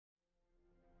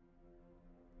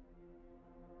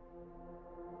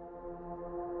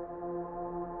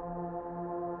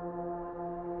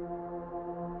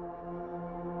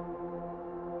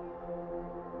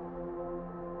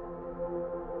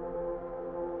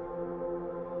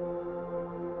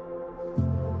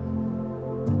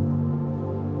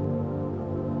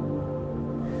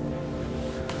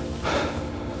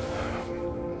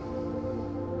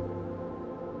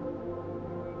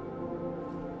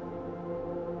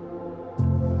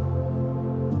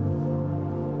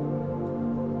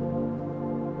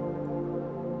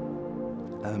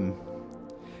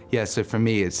Yeah, so for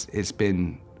me, it's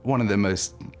been one of the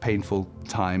most painful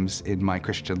times in my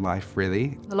Christian life,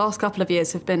 really. The last couple of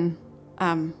years have been,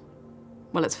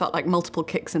 well, it's felt like multiple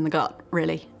kicks in the gut,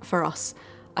 really, for us.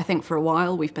 I think for a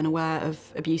while we've been aware of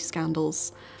abuse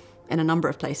scandals in a number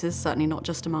of places, certainly not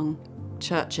just among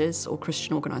churches or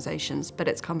Christian organisations, but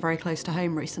it's come very close to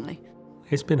home recently.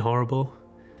 It's been horrible.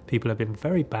 People have been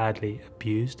very badly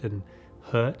abused and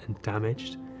hurt and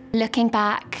damaged. Looking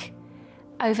back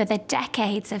over the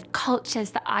decades of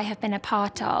cultures that I have been a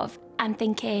part of and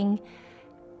thinking,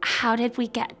 how did we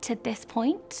get to this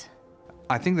point?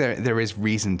 I think there is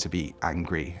reason to be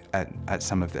angry at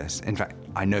some of this. In fact,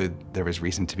 I know there is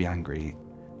reason to be angry.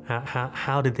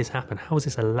 How did this happen? How was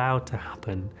this allowed to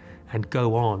happen and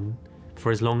go on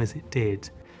for as long as it did?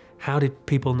 How did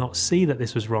people not see that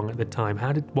this was wrong at the time?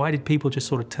 Why did people just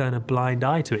sort of turn a blind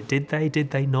eye to it? Did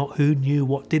they not? Who knew?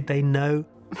 What did they know?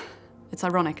 It's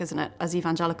ironic, isn't it? As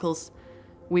evangelicals,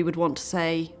 we would want to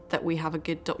say that we have a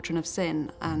good doctrine of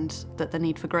sin and that the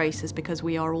need for grace is because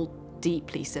we are all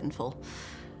deeply sinful.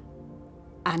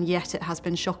 And yet it has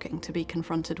been shocking to be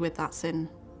confronted with that sin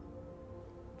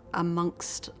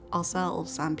amongst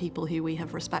ourselves and people who we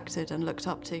have respected and looked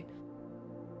up to.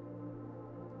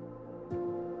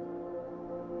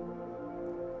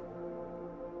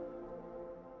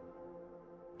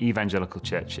 Evangelical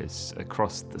churches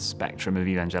across the spectrum of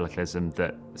evangelicalism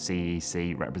that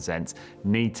CEEC represents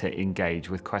need to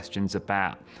engage with questions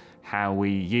about how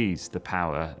we use the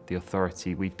power, the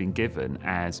authority we've been given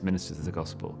as ministers of the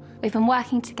gospel. We've been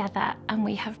working together and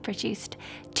we have produced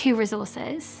 2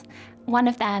 resources. One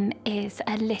of them is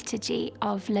a liturgy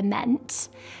of lament,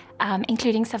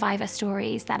 including survivor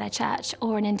stories that a church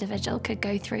or an individual could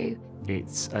go through.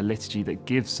 It's a liturgy that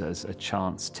gives us a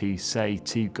chance to say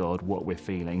to God what we're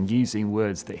feeling, using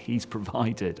words that He's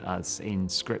provided us in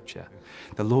Scripture.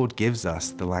 The Lord gives us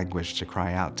the language to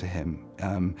cry out to Him.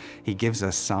 He gives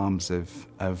us psalms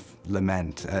of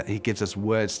lament. He gives us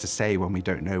words to say when we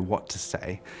don't know what to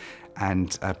say.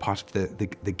 And part of the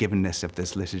givenness of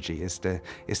this liturgy is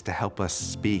to help us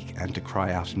speak and to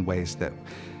cry out in ways that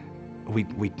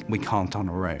we can't on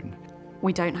our own.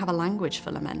 We don't have a language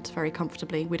for lament very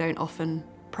comfortably. We don't often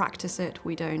practice it.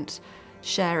 We don't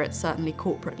share it, certainly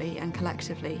corporately and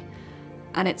collectively.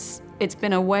 And it's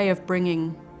been a way of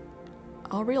bringing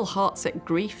our real hearts at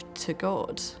grief to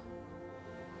God.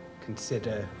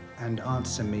 Consider and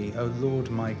answer me, O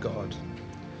Lord my God.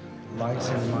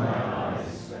 Lighten my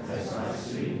eyes, lest I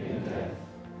sleep in death.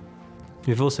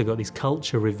 We've also got these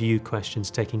culture review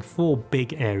questions taking 4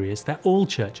 big areas that all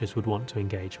churches would want to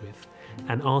engage with,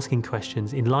 and asking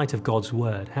questions in light of God's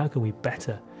word. How can we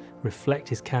better reflect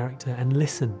His character and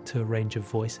listen to a range of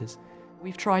voices?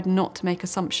 We've tried not to make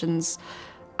assumptions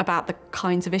about the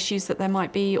kinds of issues that there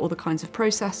might be, or the kinds of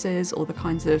processes, or the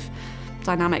kinds of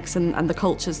dynamics and the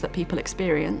cultures that people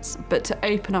experience, but to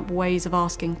open up ways of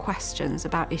asking questions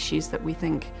about issues that we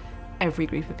think every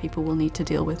group of people will need to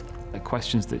deal with.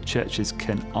 Questions that churches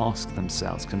can ask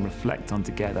themselves, can reflect on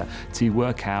together to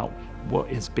work out what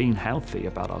has been healthy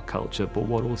about our culture, but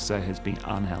what also has been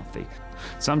unhealthy.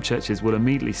 Some churches will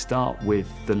immediately start with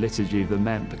the liturgy of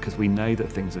lament because we know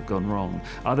that things have gone wrong.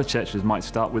 Other churches might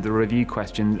start with a review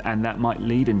question, and that might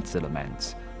lead into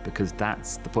lament because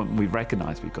that's the point when we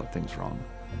recognise we've got things wrong.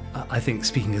 I think,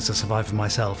 speaking as a survivor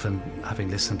myself and having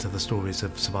listened to the stories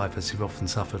of survivors who've often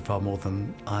suffered far more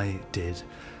than I did,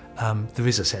 there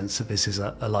is a sense that this is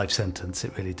a life sentence.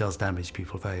 It really does damage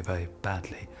people very, very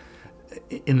badly.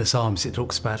 In the Psalms, it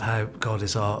talks about how God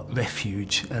is our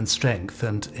refuge and strength,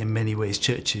 and in many ways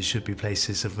churches should be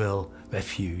places of real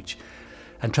refuge.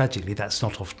 And tragically, that's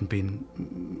not often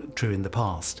been true in the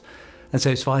past. And so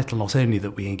it's vital not only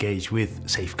that we engage with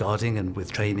safeguarding and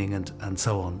with training and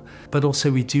so on, but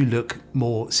also we do look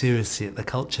more seriously at the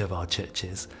culture of our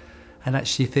churches and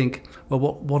actually think, well,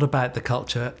 what about the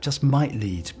culture just might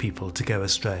lead people to go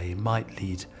astray, might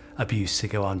lead abuse to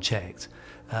go unchecked,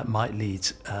 might lead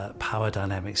power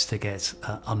dynamics to get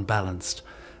unbalanced.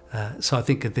 So I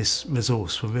think that this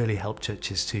resource will really help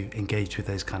churches to engage with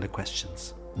those kind of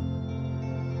questions.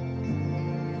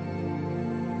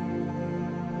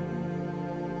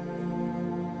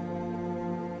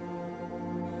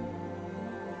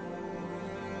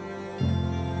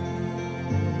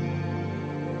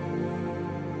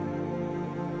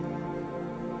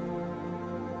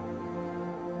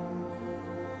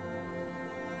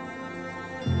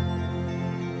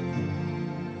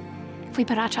 If we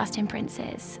put our trust in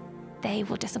princes, they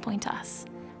will disappoint us.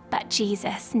 But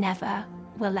Jesus never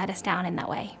will let us down in that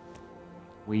way.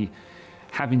 We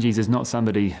have in Jesus not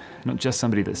just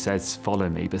somebody that says, follow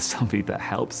me, but somebody that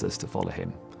helps us to follow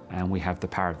Him. and we have the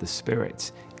power of the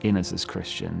Spirit in us as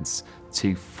Christians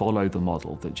to follow the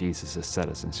model that Jesus has set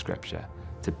us in Scripture,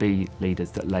 to be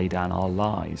leaders that lay down our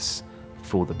lives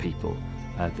for the people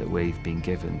that we've been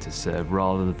given to serve,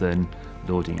 rather than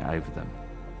lording it over them,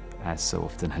 as so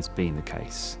often has been the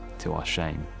case, to our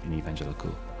shame, in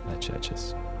evangelical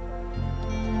churches.